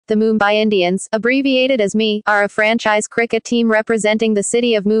The Mumbai Indians, abbreviated as MI, are a franchise cricket team representing the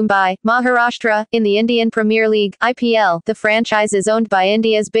city of Mumbai, Maharashtra, in the Indian Premier League IPL. The franchise is owned by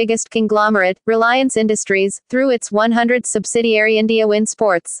India's biggest conglomerate, Reliance Industries, through its 100th subsidiary India Win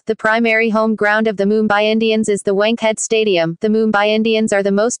Sports. The primary home ground of the Mumbai Indians is the Wankhede Stadium. The Mumbai Indians are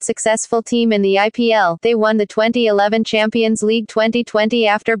the most successful team in the IPL. They won the 2011 Champions League 2020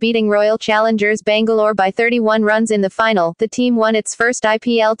 after beating Royal Challengers Bangalore by 31 runs in the final. The team won its first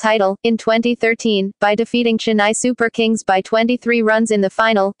IPL title, in 2013, by defeating Chennai Super Kings by 23 runs in the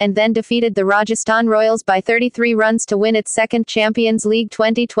final, and then defeated the Rajasthan Royals by 33 runs to win its second Champions League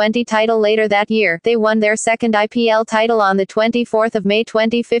 2020 title later that year. They won their second IPL title on the 24th of May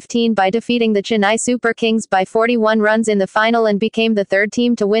 2015 by defeating the Chennai Super Kings by 41 runs in the final and became the third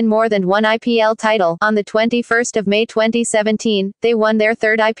team to win more than one IPL title. On the 21st of May 2017, they won their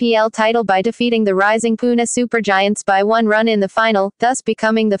third IPL title by defeating the rising Pune Supergiants by 1 run in the final, thus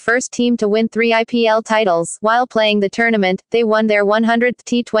becoming the first team to win 3 IPL titles. While playing the tournament, they won their 100th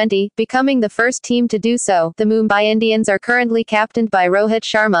T20, becoming the first team to do so. The Mumbai Indians are currently captained by Rohit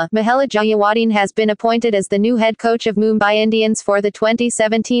Sharma. Mahela Jayawadeen has been appointed as the new head coach of Mumbai Indians for the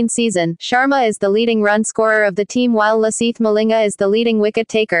 2017 season. Sharma is the leading run scorer of the team while Lasith Malinga is the leading wicket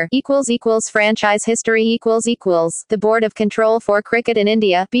taker. Franchise history The Board of Control for Cricket in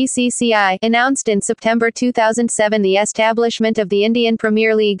India (BCCI) announced in September 2007 the establishment of the Indian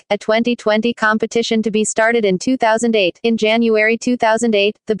Premier League, a 2020 competition to be started in 2008. In January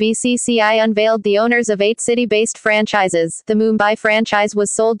 2008, the BCCI unveiled the owners of 8 city-based franchises. The Mumbai franchise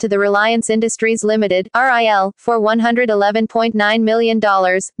was sold to the Reliance Industries Limited (RIL) for $111.9 million,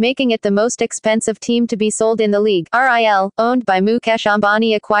 making it the most expensive team to be sold in the league. RIL, owned by Mukesh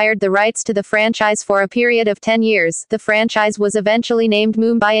Ambani, acquired the rights to the franchise for a period of 10 years. The franchise was eventually named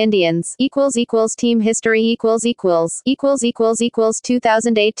Mumbai Indians. Team history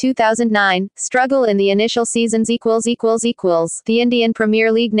 2008-2009 struggle in the initial seasons The Indian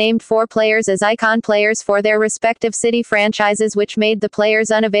Premier League named 4 players as icon players for their respective city franchises, which made the players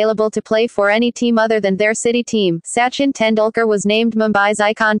unavailable to play for any team other than their city team. Sachin Tendulkar was named Mumbai's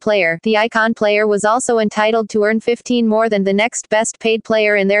icon player. The icon player was also entitled to earn 15 more than the next best paid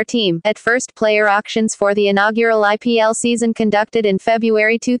player in their team. At first player auctions for the inaugural IPL season conducted in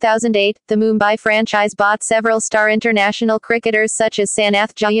February 2008, the Mumbai franchise bought several star international cricketers such as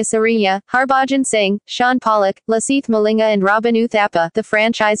Sanath Jayasuriya, Harbhajan Singh, Sean Pollock, Lasith Malinga and Robin Uthappa. The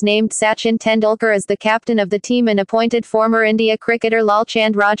franchise named Sachin Tendulkar as the captain of the team and appointed former India cricketer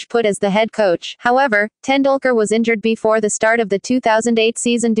Lalchand Rajput as the head coach. However, Tendulkar was injured before the start of the 2008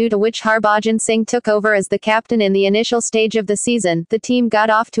 season, due to which Harbhajan Singh took over as the captain in the initial stage of the season. The team got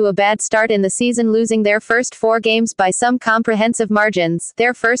off to a bad start in the season, losing their first 4 games by some comprehensive margins.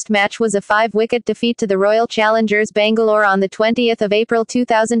 Their first match was a 5-wicket defeat to the Royal Challengers Bangalore on the 20th of April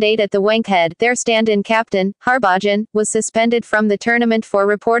 2008 at the Wankhede. Their stand-in captain, Harbhajan, was suspended from the tournament for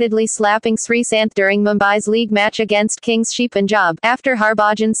reportedly slapping Srisanth during Mumbai's league match against Kings Punjab. After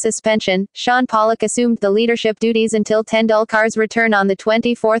Harbhajan's suspension, Sean Pollock assumed the leadership duties until Tendulkar's return on the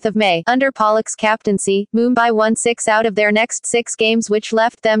 24th of May. Under Pollock's captaincy, Mumbai won 6 out of their next 6 games, which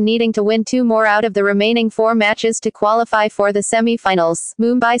left them needing to win 2 more out of the remaining 4 matches to qualify for the semi-finals.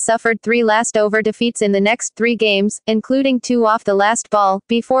 Mumbai suffered 3 last-over defeats in the next 3 games, including 2 off the last ball,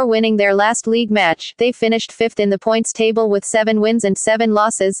 before winning their last league match. They finished 5th in the points table with 7 wins and 7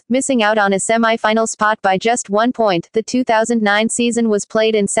 losses, missing out on a semi-final spot by just 1 point. The 2009 season was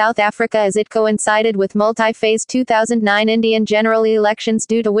played in South Africa as it coincided with multi-phase 2009 Indian general elections,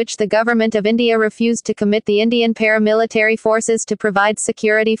 due to which the Government of India refused to commit the Indian paramilitary forces to provide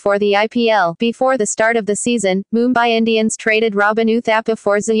security for the IPL. Before the start of the season, Mumbai Indians traded Robin Uthappa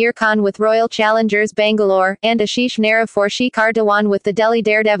for Zaheer Khan with Royal Challengers Bangalore, and Ashish Nehra for Shikhar Dhawan with the Delhi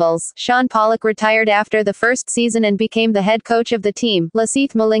Daredevils. Sean Pollock retired after the first season and became the head coach of the team.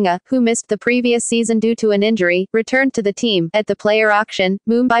 Lasith Malinga, who missed the previous season due to an injury, returned to the team. At the player auction,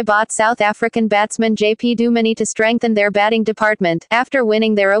 Mumbai bought South African batsman JP Dumani to strengthen their batting department. After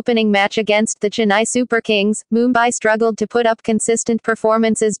winning their opening match against the Chennai Super Kings, Mumbai struggled to put up consistent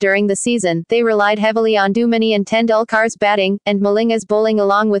performances during the season. They relied heavily on Dumani and Tendulkar's batting, and Malinga's bowling,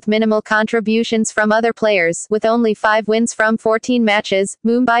 along with minimal contributions from other players. With only 5 wins from 14 matches,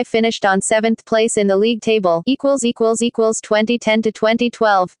 Mumbai finished on 7th place in the league table. 2010 to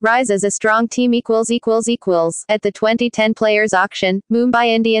 2012, rise as a strong team. At the 2010 players auction, Mumbai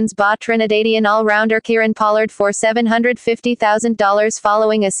Indians bought Trinidadian all-rounder Kieran Pollard for $750,000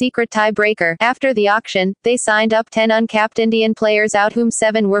 following a secret tie-breaker. After the auction, they signed up 10 uncapped Indian players, out whom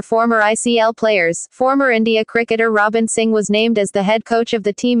 7 were former ICL players. Former India cricketer Robin Singh was named as the head coach of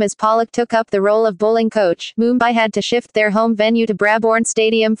the team as Pollock took up the role of bowling coach. Mumbai had to shift their home venue to Brabourne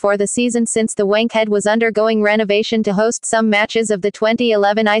Stadium for the season since the Wankhead was undergoing renovation to host some matches of the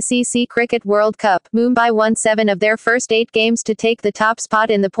 2011 ICC Cricket World Cup. Mumbai won 7 of their first 8 games to take the top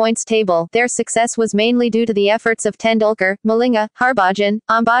spot in the points table. Their success was mainly due to the efforts of Tendulkar, Malinga, Harbhajan,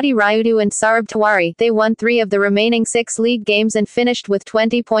 Ambati Rayudu and Saurabh Tiwari. They won 3 of the remaining 6 league games and finished with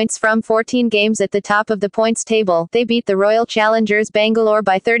 20 points from 14 games at the top of the points table. They beat the Royal Challengers Bangalore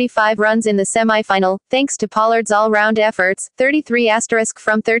by 35 runs in the semi-final, thanks to Pollard's all-round efforts, 33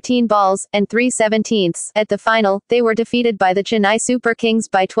 from 13 balls, and 3/17. At the final, they were defeated by the Chennai Super Kings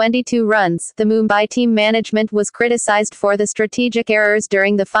by 22 runs. The Mumbai team management was criticized for the strategic errors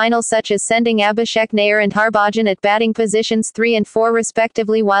during the final, such as sending Abhishek Nair and Harbhajan at batting positions 3 and 4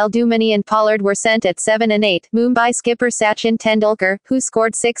 respectively, while Dumani and Pollard were sent at 7 and 8. Mumbai skipper Sachin Tendulkar, who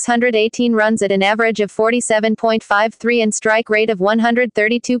scored 618 runs at an average of 47.53 and strike rate of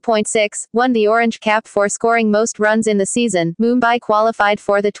 132.6, won the orange cap for scoring most runs in the season. Mumbai qualified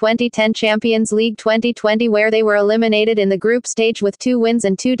for the 2010 Champions League 2020, where they were eliminated in the group stage with 2 wins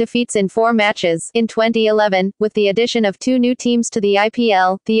and 2 defeats in 4 matches. In 2011, with the addition of 2 new teams to the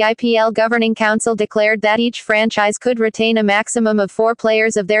IPL Governing Council declared that each franchise could retain a maximum of 4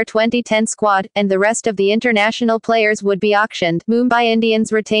 players of their 2010 squad, and the rest of the international players would be auctioned. Mumbai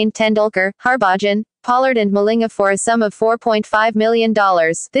Indians retained Tendulkar, Harbhajan, Pollard and Malinga for a sum of $4.5 million.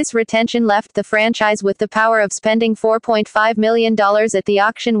 This retention left the franchise with the power of spending $4.5 million at the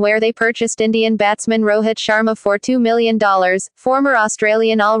auction, where they purchased Indian batsman Rohit Sharma for $2 million, former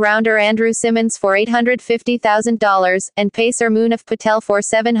Australian all-rounder Andrew Symonds for $850,000, and pacer Munaf Patel for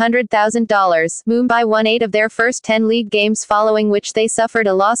 $700,000. Mumbai won 8 of their first 10 league games, following which they suffered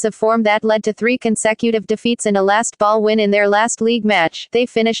a loss of form that led to 3 consecutive defeats and a last-ball win in their last league match. They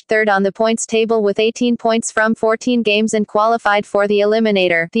finished 3rd on the points table with 18 points from 14 games and qualified for the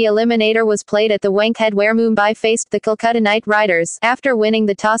Eliminator. The Eliminator was played at the Wankhead, where Mumbai faced the Kolkata Knight Riders. After winning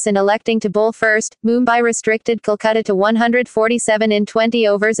the toss and electing to bowl first, Mumbai restricted Kolkata to 147 in 20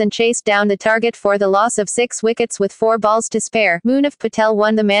 overs and chased down the target for the loss of 6 wickets with 4 balls to spare. Munaf Patel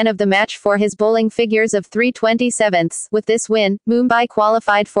won the man of the match for his bowling figures of 3/27. With this win, Mumbai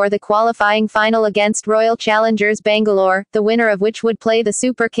qualified for the qualifying final against Royal Challengers Bangalore, the winner of which would play the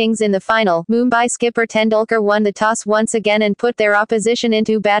Super Kings in the final. Mumbai skipper Tendulkar won the toss once again and put their opposition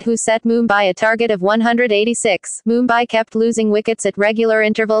into bat, who set Mumbai a target of 186. Mumbai kept losing wickets at regular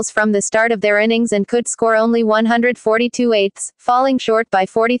intervals from the start of their innings and could score only 142/8, falling short by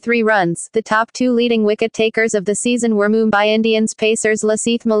 43 runs. The top 2 leading wicket takers of the season were Mumbai Indians pacers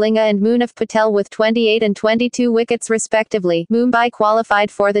Lasith Malinga and Munaf Patel with 28 and 22 wickets respectively. Mumbai qualified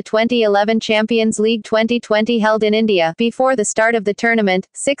for the 2011 Champions League 2020 held in India. Before the start of the tournament,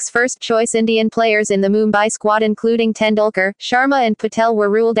 6 first-choice Indian players in the Mumbai squad, including Tendulkar, Sharma and Patel, were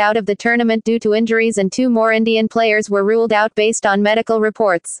ruled out of the tournament due to injuries, and 2 more Indian players were ruled out based on medical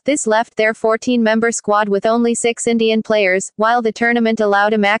reports. This left their 14-member squad with only 6 Indian players, while the tournament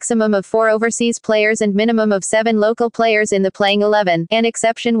allowed a maximum of 4 overseas players and minimum of 7 local players in the playing 11. An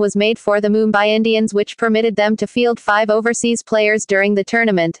exception was made for the Mumbai Indians, which permitted them to field 5 overseas players during the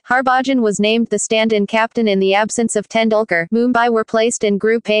tournament. Harbhajan was named the stand-in captain in the absence of Tendulkar. Mumbai were placed in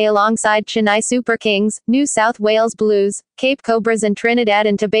Group A alongside Chennai Super Kings, New South Wales Blues, Cape Cobras and Trinidad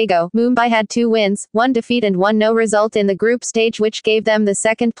and Tobago. Mumbai had 2 wins, 1 defeat and 1 no result in the group stage, which gave them the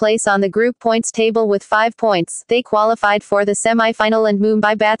 2nd place on the group points table with 5 points. They qualified for the semi-final, and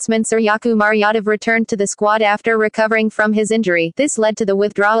Mumbai batsman Suryakumar Yadav returned to the squad after recovering from his injury. This led to the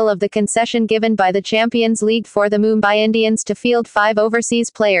withdrawal of the concession given by the Champions League for the Mumbai Indians to field 5 overseas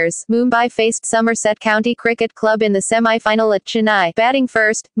players. Mumbai faced Somerset County Cricket Club in the semi-final at Chennai. Batting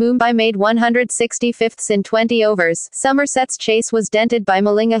first, Mumbai made 165ths in 20 overs. Somerset's chase was dented by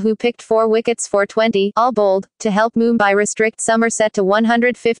Malinga, who picked 4 wickets for 20, all bowled, to help Mumbai restrict Somerset to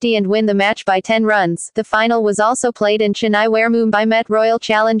 150 and win the match by 10 runs. The final was also played in Chennai, where Mumbai met Royal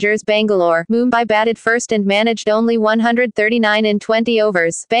Challengers Bangalore. Mumbai batted first and managed only 139 in 20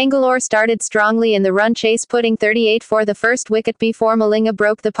 overs. Bangalore started strongly in the run chase, putting 38 for the first wicket before Malinga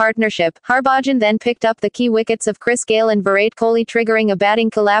broke the partnership. Harbhajan then picked up the key wickets of Chris Gale and Virat Kohli, triggering a batting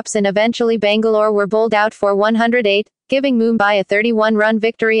collapse, and eventually Bangalore were bowled out for 108. giving Mumbai a 31-run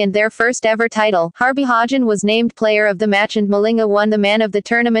victory and their first ever title. Harbhajan was named player of the match and Malinga won the man of the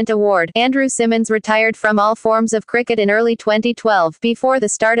tournament award. Andrew Symonds retired from all forms of cricket in early 2012. Before the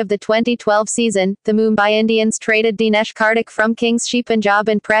start of the 2012 season, the Mumbai Indians traded Dinesh Karthik from Kings Punjab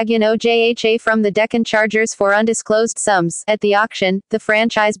and Pragyan Ojha from the Deccan Chargers for undisclosed sums. At the auction, the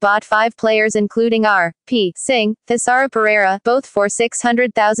franchise bought 5 players including R.P. Singh, Thisara Pereira, both for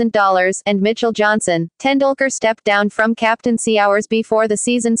 $600,000, and Mitchell Johnson. Tendulkar stepped down from from captaincy hours before the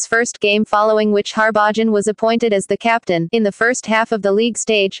season's first game, following which Harbhajan was appointed as the captain. In the first half of the league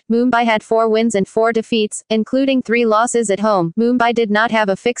stage, Mumbai had 4 wins and 4 defeats, including 3 losses at home. Mumbai did not have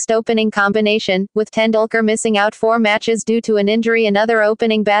a fixed opening combination, with Tendulkar missing out 4 matches due to an injury and other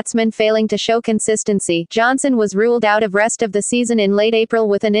opening batsmen failing to show consistency. Johnson was ruled out of rest of the season in late April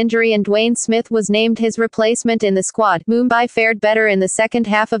with an injury, and Dwayne Smith was named his replacement in the squad. Mumbai fared better in the second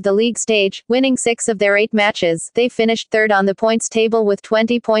half of the league stage, winning 6 of their 8 matches. They finished third on the points table with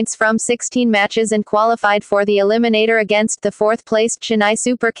 20 points from 16 matches and qualified for the eliminator against the 4th-placed Chennai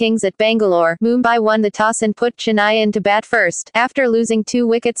Super Kings at Bangalore. Mumbai won the toss and put Chennai in to bat first. After losing 2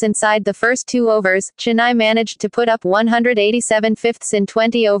 wickets inside the first 2 overs, Chennai managed to put up 187 fifths in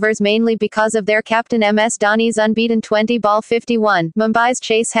 20 overs, mainly because of their captain MS Dhoni's unbeaten 20-ball 51. Mumbai's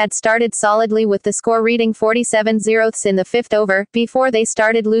chase had started solidly with the score reading 47-0 in the 5th over, before they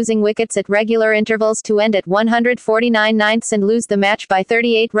started losing wickets at regular intervals to end at 149 ninths and lose the match by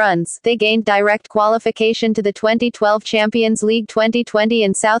 38 runs. They gained direct qualification to the 2012 Champions League 2020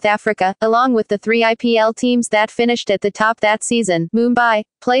 in South Africa, along with the 3 IPL teams that finished at the top that season. Mumbai,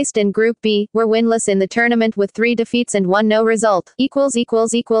 placed in Group B, were winless in the tournament with 3 defeats and 1 no result.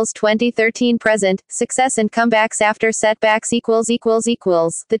 2013 present, success and comebacks after setbacks. The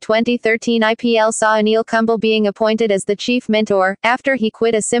 2013 IPL saw Anil Kumble being appointed as the chief mentor, after he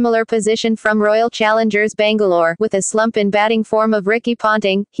quit a similar position from Royal Challengers Bangalore. With a slump in batting form of Ricky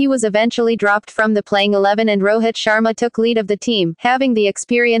Ponting, he was eventually dropped from the playing 11 and Rohit Sharma took lead of the team. Having the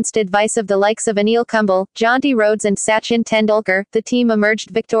experienced advice of the likes of Anil Kumble, Jonty Rhodes and Sachin Tendulkar, the team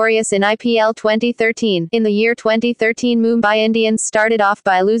emerged victorious in IPL 2013. In the year 2013, Mumbai Indians started off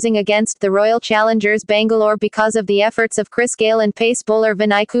by losing against the Royal Challengers Bangalore because of the efforts of Chris Gayle and pace bowler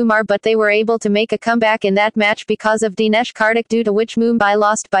Vinay Kumar, but they were able to make a comeback in that match because of Dinesh Karthik, due to which Mumbai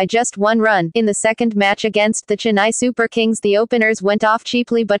lost by just 1 run. In the second match against the Chennai Super Kings, the openers went off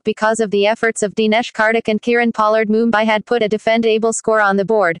cheaply, but because of the efforts of Dinesh Karthik and Kieran Pollard, Mumbai had put a defendable score on the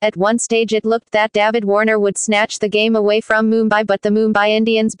board. At one stage it looked that David Warner would snatch the game away from Mumbai, but the Mumbai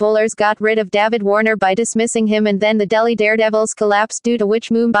Indians bowlers got rid of David Warner by dismissing him, and then the Delhi Daredevils collapsed, due to which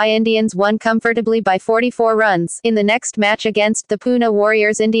Mumbai Indians won comfortably by 44 runs. In the next match against the Pune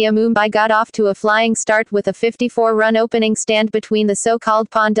Warriors India, Mumbai got off to a flying start with a 54-run opening stand between the so-called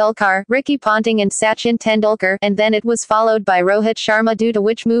Pandulkar, Ricky Ponting and Sachin Tendulkar, and then it was followed by Rohit Sharma, due to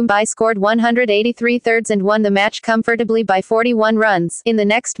which Mumbai scored 183 thirds and won the match comfortably by 41 runs. In the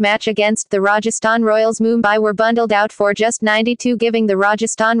next match against the Rajasthan Royals, Mumbai were bundled out for just 92, giving the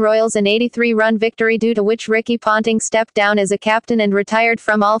Rajasthan Royals an 83-run victory, due to which Ricky Ponting stepped down as a captain and retired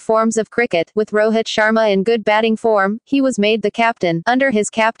from all forms of cricket. With Rohit Sharma in good batting form, he was made the captain. Under his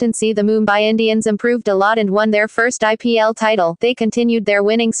captaincy, the Mumbai Indians improved a lot and won their first IPL title. They continued their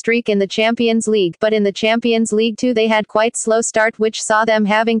winning streak in the Champions League, but in the Champions League too they had quite slow start, which saw them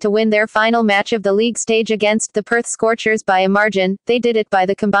having to win their final match of the league stage against the Perth Scorchers by a margin. They did it by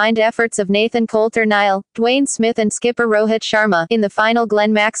the combined efforts of Nathan Coulter-Nile, Dwayne Smith and skipper Rohit Sharma. In the final,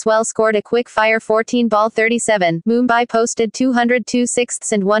 Glenn Maxwell scored a quick-fire 14-ball 37. Mumbai posted 202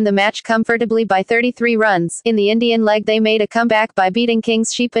 sixths and won the match comfortably by 33 runs. In the Indian leg, they made a comeback by beating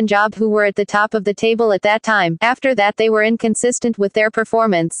Kings Punjab, who were at the top of the table at that time. After that, they were inconsistent with their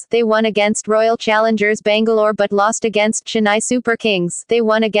performance. They won against Royal Challengers Bangalore but lost against Chennai Super Kings. They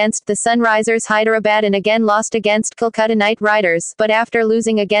won against the Sunrisers Hyderabad and again lost against Kolkata Knight Riders. But after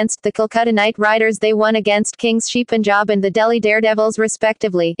losing against the Kolkata Knight Riders, they won against Kings Punjab and the Delhi Daredevils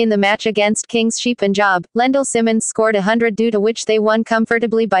respectively. In the match against Kings Punjab, Lendl Simmons scored 100, due to which they won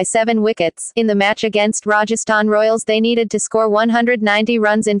comfortably by 7 wickets. In the match against Rajasthan Royals, they needed to score 190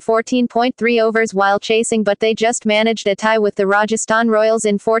 runs in 14.3 overs while chasing, but they just managed a tie with the Rajasthan Royals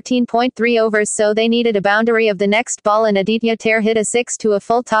in 14.3 overs, so they needed a boundary of the next ball, and Aditya Ter hit a 6 to a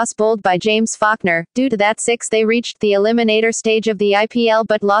full toss bowled by James Faulkner. Due to that 6, they reached the eliminator stage of the IPL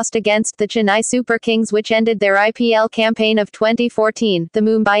but lost against the Chennai Super Kings, which ended their IPL campaign of 2014. The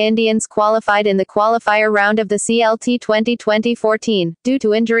Mumbai Indians qualified in the qualifier round of the CLT 2014. Due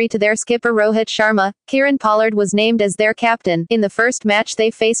to injury to their skipper Rohit Sharma, Kieran Pollard was named as their captain. In the first match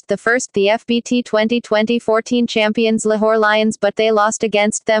they faced the FBT 2014 champions Lahore Lions, but they lost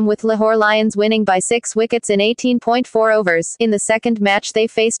against them, with Lahore Lions winning by 6 wickets in 18.4 overs. In the second match they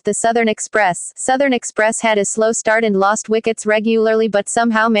faced the Southern Express. Southern Express had a slow start and lost wickets regularly, but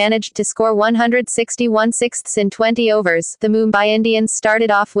somehow managed to score 161 sixths in 20 overs. The Mumbai Indians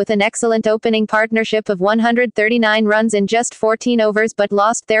started off with an excellent opening partnership of 139 runs in just 14 overs but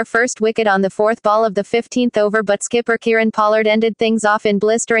lost their first wicket on the 4th ball of the 15th over, but skipper Kieran Pollard ended things off in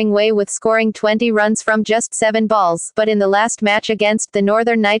blistering way with scoring 20 runs from just 7 balls. But in the last match against the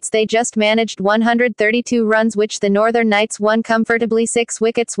Northern Knights they just managed 132 72 runs, which the Northern Knights won comfortably 6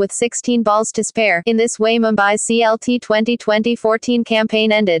 wickets with 16 balls to spare. In this way Mumbai's CLT 2020-14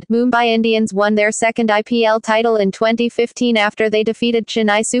 campaign ended. Mumbai Indians won their second IPL title in 2015 after they defeated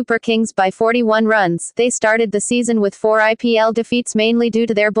Chennai Super Kings by 41 runs. They started the season with 4 IPL defeats mainly due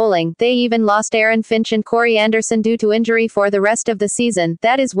to their bowling. They even lost Aaron Finch and Corey Anderson due to injury for the rest of the season.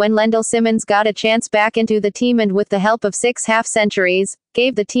 That is when Lendl Simmons got a chance back into the team and with the help of 6 half-centuries,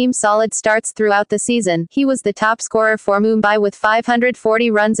 gave the team solid starts throughout the season. He was the top scorer for Mumbai with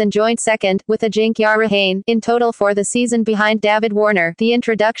 540 runs and joined second, with Ajinkya Rahane, in total for the season behind David Warner. The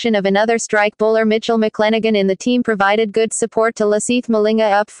introduction of another strike bowler Mitchell McClenaghan in the team provided good support to Lasith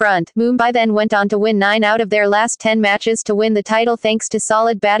Malinga up front. Mumbai then went on to win 9 out of their last 10 matches to win the title thanks to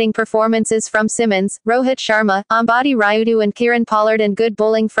solid batting performances from Simmons, Rohit Sharma, Ambati Rayudu and Kieran Pollard and good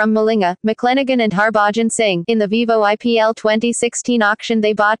bowling from Malinga, McClenaghan and Harbhajan Singh. In the Vivo IPL 2016 auction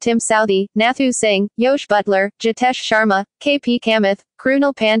they bought Tim Southee, Nathu Singh, Yosh Butler, Jitesh Sharma, KP Kamath,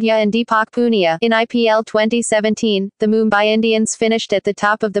 Krunal Pandya and Deepak Punia. In IPL 2017, the Mumbai Indians finished at the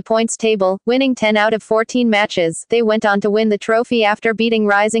top of the points table, winning 10 out of 14 matches. They went on to win the trophy after beating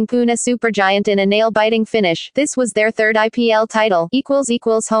rising Pune Supergiant in a nail-biting finish. This was their third IPL title.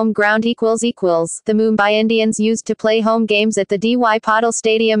 Home ground The Mumbai Indians used to play home games at the D.Y. Patil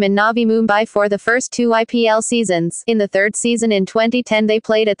Stadium in Navi Mumbai for the first 2 IPL seasons. In the third season in 2010 they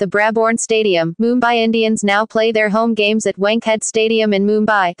played at the Brabourne Stadium. Mumbai Indians now play their home games at Wankhede Stadium in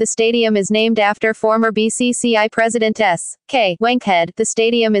Mumbai. The stadium is named after former BCCI President S.K. Wankhede. The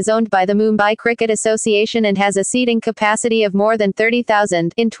stadium is owned by the Mumbai Cricket Association and has a seating capacity of more than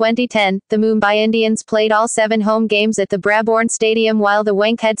 30,000. In 2010, the Mumbai Indians played all 7 home games at the Brabourne Stadium while the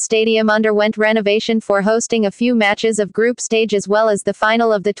Wankhede Stadium underwent renovation for hosting a few matches of group stage as well as the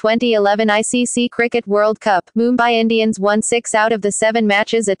final of the 2011 ICC Cricket World Cup. Mumbai Indians won 6 out of the 7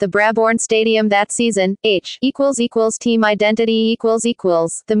 matches at the Brabourne Stadium that season. Team identity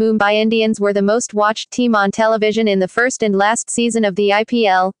The Mumbai Indians were the most watched team on television in the first and last season of the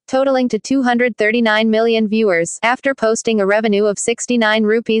IPL, totaling to 239 million viewers. After posting a revenue of 69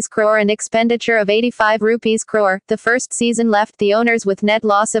 rupees crore and expenditure of 85 rupees crore, the first season left the owners with net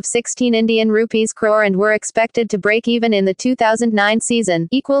loss of 16 Indian rupees crore and were expected to break even in the 2009 season.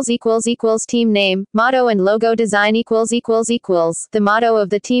 Team name, motto and logo design The motto of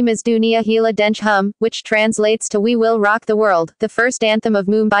the team is Duniya Hila Dench Hum, which translates to We Will Rock the World. The first anthem of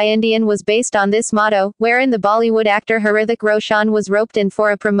Mumbai Indian was based on this motto, wherein the Bollywood actor Hrithik Roshan was roped in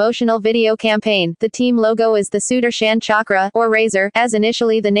for a promotional video campaign. The team logo is the Sudarshan Chakra, or razor, as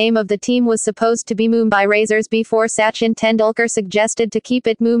initially the name of the team was supposed to be Mumbai Razors before Sachin Tendulkar suggested to keep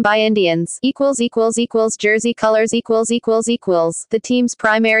it Mumbai Indians. Jersey colors The team's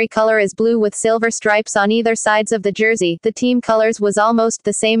primary color is blue with silver stripes on either sides of the jersey. The team colors was almost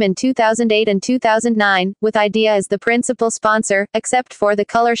the same in 2008 and 2009, with Idea as the principal sponsor, except for the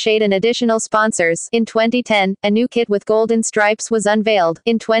color shade and additional sponsors. In 2010, a new kit with golden stripes was unveiled.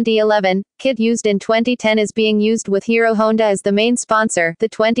 In 2011, kit used in 2010 is being used with Hero Honda as the main sponsor. The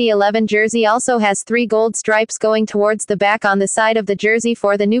 2011 jersey also has 3 gold stripes going towards the back on the side of the jersey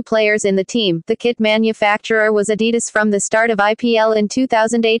for the new players in the team. The kit manufacturer was Adidas from the start of IPL in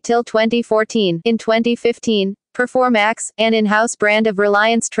 2008 till 2014. In 2015, Performax, an in-house brand of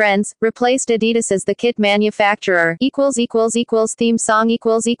Reliance Trends, replaced Adidas as the kit manufacturer. Theme song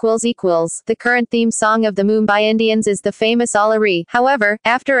The current theme song of the Mumbai Indians is the famous Alari. However,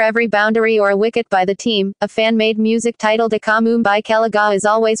 after every boundary or wicket by the team, a fan-made music titled Aka Mumbai Kelaga is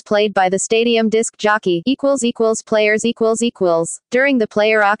always played by the stadium disc jockey. Players During the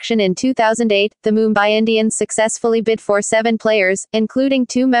player auction in 2008, the Mumbai Indians successfully bid for 7 players, including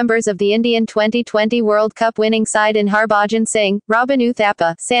 2 members of the Indian 2020 World Cup winning side in Harbhajan Singh, Robinu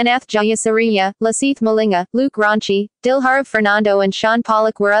Thapa, Sanath Jayasuriya, Lasith Malinga, Luke Ranchi, Dilharav Fernando and Sean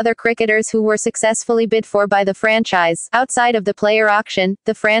Pollock were other cricketers who were successfully bid for by the franchise. Outside of the player auction,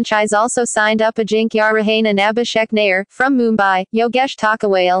 the franchise also signed up Ajinkya Rahane and Abhishek Nair from Mumbai, Yogesh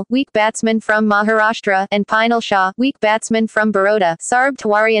Takawale, weak batsman from Maharashtra, and Pinal Shah, weak batsman from Baroda. Sarab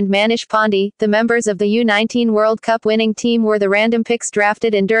Tiwari and Manish Pandey, the members of the U19 World Cup winning team, were the random picks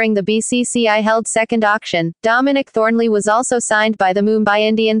drafted in during the BCCI held second auction. Dominic Thornley was also signed by the Mumbai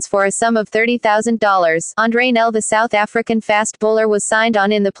Indians for a sum of $30,000. Andre Nell, the South African fast bowler, was signed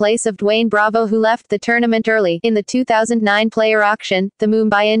on in the place of Dwayne Bravo, who left the tournament early. In the 2009 player auction, the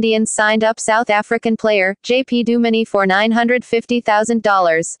Mumbai Indians signed up South African player J.P. Dumani for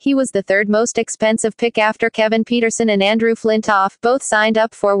 $950,000. He was the third most expensive pick after Kevin Peterson and Andrew Flintoff, both signed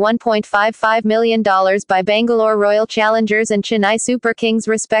up for $1.55 million by Bangalore Royal Challengers and Chennai Super Kings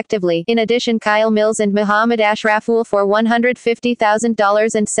respectively. In addition, Kyle Mills and Mohammad Ashraful for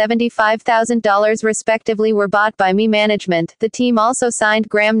 $150,000 and $75,000 respectively were bought by Me Management. The team also signed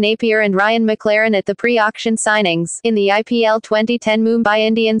Graham Napier and Ryan McLaren at the pre-auction signings. In the IPL 2010, Mumbai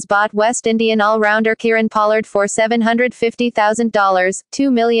Indians bought West Indian all-rounder Kieran Pollard for $750,000,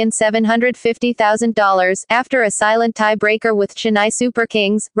 $2,750,000, after a silent tie-breaker with Chennai Super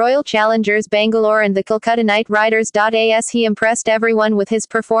Kings, Royal Challengers Bangalore and the Kolkata Knight Riders. As he impressed everyone with his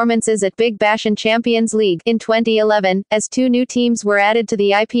performances at Big Bash and Champions League. In 2011, as 2 new teams were added to the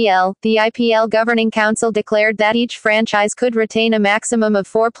IPL Governing Council declared that each franchise could retain a maximum of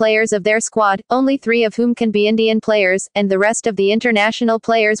 4 players of their squad, only 3 of whom can be Indian players, and the rest of the international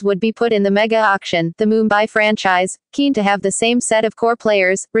players would be put in the mega auction. The Mumbai franchise, keen to have the same set of core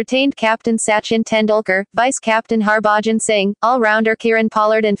players, retained captain Sachin Tendulkar, vice-captain Harbhajan Singh, all-rounder Kieran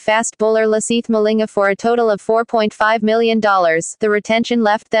Pollard and fast bowler Lasith Malinga for a total of $4.5 million. The retention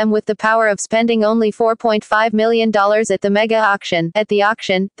left them with the power of spending only $4.5 million at the mega auction. At the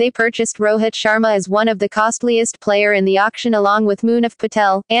auction, they purchased Rohit Sharma as one of the costliest player in the auction along with Munaf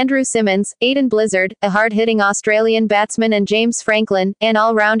Patel, Andrew Simmons, Aiden Blizzard, a hard-hitting Australian batsman, and James Franklin, an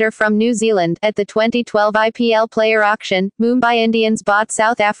all-rounder from New Zealand. At the 2012 IPL player auction, Mumbai Indians bought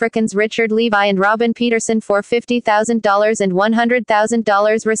South Africans Richard Levi and Robin Peterson for $50,000 and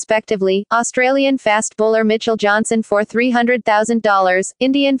 $100,000 respectively, Australian fast bowler Mitchell Johnson for $300,000,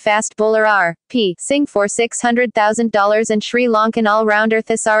 Indian fast bowler R.P. Singh for $600,000 and Sri Lankan all-rounder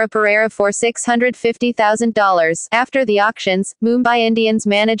Thisara Pereira for $650,000. After the auctions, Mumbai Indians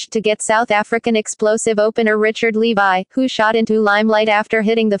managed to get South African explosive opener Richard Levi, who shot into limelight after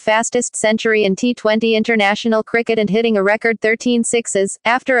hitting the fastest century in T20 international cricket and hitting a record 13 sixes.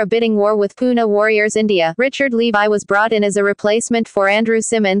 After a bidding war with Pune Warriors India, Richard Levi was brought in as a replacement for Andrew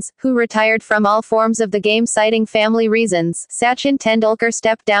Simmons, who retired from all forms of the game citing family reasons. Sachin Tendulkar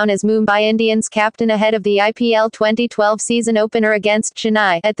stepped down as Mumbai Indians captain ahead of the IPL 2012 season opener against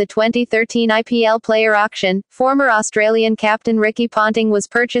Chennai. At the 2013 IPL player auction, former Australian captain Ricky Ponting was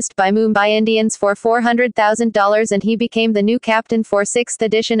purchased by Mumbai Indians for $400,000 and he became the new captain for 6th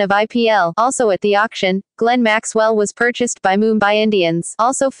edition of IPL. Also at the auction, Glenn Maxwell was purchased by Mumbai Indians.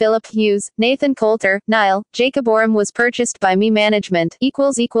 Also Philip Hughes, Nathan Coulter, Niall, Jacob Oram was purchased by Me Management.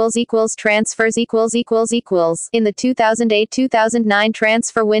 Transfers. In the 2008-2009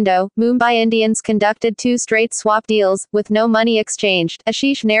 transfer window, Mumbai Indians conducted 2 straight swap deals, with no money exchanged.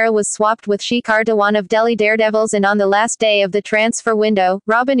 Ashish Nehra was swapped with Shikhar Dhawan of Delhi Daredevils, and on the last day of the transfer window,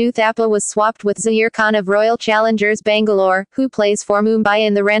 Robin Uthappa was swapped with Zaheer Khan of Royal Challengers Bangalore, who plays for Mumbai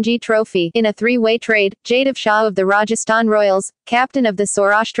in the Ranji Trophy. In a 3-way trade, Jadav Shah of the Rajasthan Royals, captain of the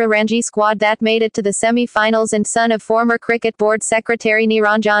Saurashtra Ranji squad that made it to the semi-finals and son of former Cricket Board Secretary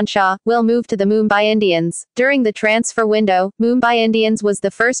Niranjan Shah, will move to the Mumbai Indians. During the transfer window, Mumbai Indians was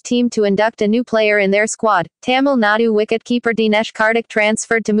the first team to induct a new player in their squad. Tamil Nadu wicket-keeper Dinesh Karthik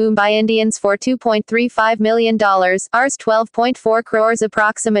transferred to Mumbai Indians for $2.35 million, Rs 12.4 crores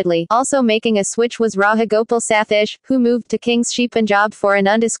approximately. Also making a switch was Rahagopal Sathish, who moved to Kings Punjab for an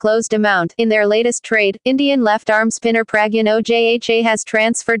undisclosed amount. In their latest trade, Indian left-arm spinner Pragyan Ojha has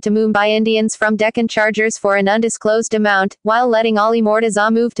transferred to Mumbai Indians from Deccan Chargers for an undisclosed amount, while letting Ali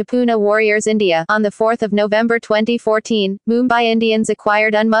Mortaza move to Pune Warriors India. On the 4th of November 2014, Mumbai Indians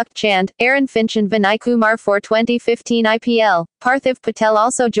acquired Unmukt Chand, Aaron Finch and Vinay Kumar for 2015 IPL. Parthiv Patel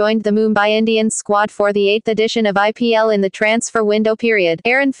also joined the Mumbai Indians squad for the 8th edition of IPL in the transfer window period.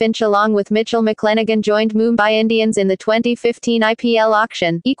 Aaron Finch along with Mitchell McClenaghan joined Mumbai Indians in the 2015 IPL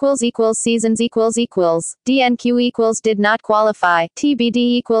auction. Seasons. DNQ did not qualify.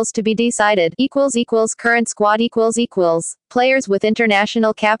 TBD to be decided. Current squad. Players with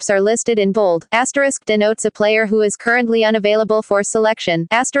international caps are listed in bold. Asterisk denotes a player who is currently unavailable for selection.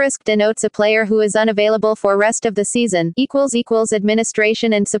 Asterisk denotes a player who is unavailable for rest of the season.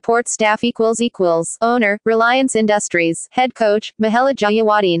 Administration and support staff. Owner, Reliance Industries. Head coach, Mahela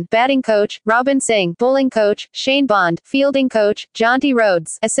Jayawadeen. Batting coach, Robin Singh. Bowling coach, Shane Bond. Fielding coach, Jonty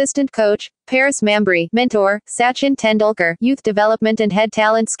Rhodes. Assistant coach, Paris Mambry. Mentor, Sachin Tendulkar. Youth Development and Head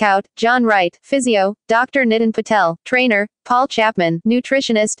Talent Scout, John Wright. Physio, Dr. Nitin Patel. Trainer, Paul Chapman.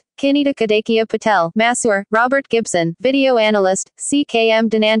 Nutritionist, Kinita Kadakia Patel. Masseur, Robert Gibson. Video Analyst, CKM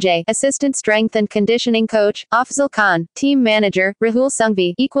Dhananjay. Assistant Strength and Conditioning Coach, Afzal Khan. Team Manager, Rahul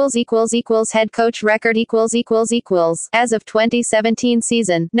Sanghvi. Head Coach Record. As of 2017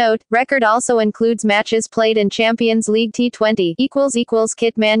 season. Note, record also includes matches played in Champions League T20.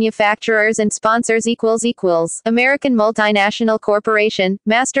 Kit manufacturers and sponsors. American Multinational Corporation.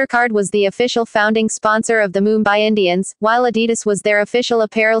 MasterCard was the official founding sponsor of the Mumbai Indians, while Adidas was their official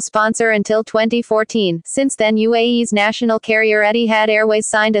apparel sponsor until 2014. Since then, UAE's national carrier Etihad Airways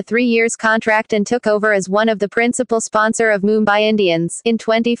signed a 3-year contract and took over as one of the principal sponsor of Mumbai Indians. In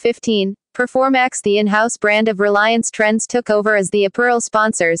 2015, Performax, the in-house brand of Reliance Trends, took over as the apparel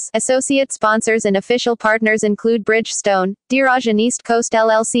sponsors. Associate sponsors and official partners include Bridgestone, Diraj and East Coast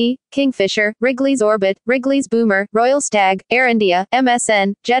LLC, Kingfisher, Wrigley's Orbit, Wrigley's Boomer, Royal Stag, Air India,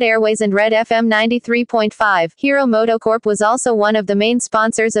 MSN, Jet Airways and Red FM 93.5. Hero MotoCorp was also one of the main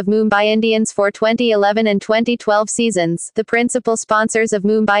sponsors of Mumbai Indians for 2011 and 2012 seasons. The principal sponsors of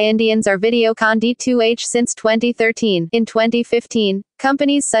Mumbai Indians are Videocon D2H since 2013. In 2015,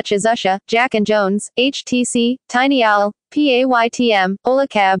 companies such as Usha, Jack & Jones, HTC, Tiny Owl, PAYTM, Ola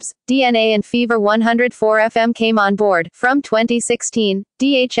Cabs, DNA and Fever 104 FM came on board. From 2016,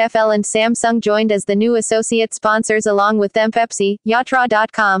 DHFL and Samsung joined as the new associate sponsors, along with them Pepsi,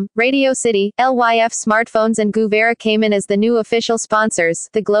 Yatra.com, Radio City, LYF Smartphones and Guvera came in as the new official sponsors.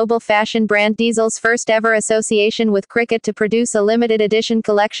 The global fashion brand Diesel's first ever association with cricket to produce a limited edition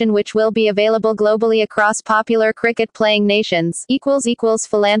collection which will be available globally across popular cricket playing nations.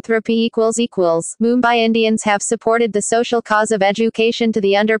 Philanthropy Mumbai Indians have supported the social cause of education to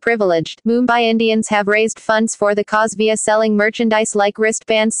the underprivileged. Mumbai Indians have raised funds for the cause via selling merchandise like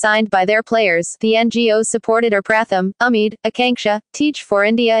wristbands signed by their players. The NGOs supported are Pratham, Umeed, Akanksha, Teach for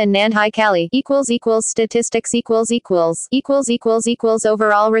India and Nandhai Kali. Statistics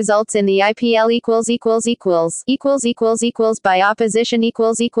overall results in the IPL by opposition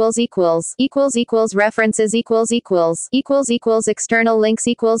references external links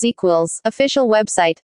official website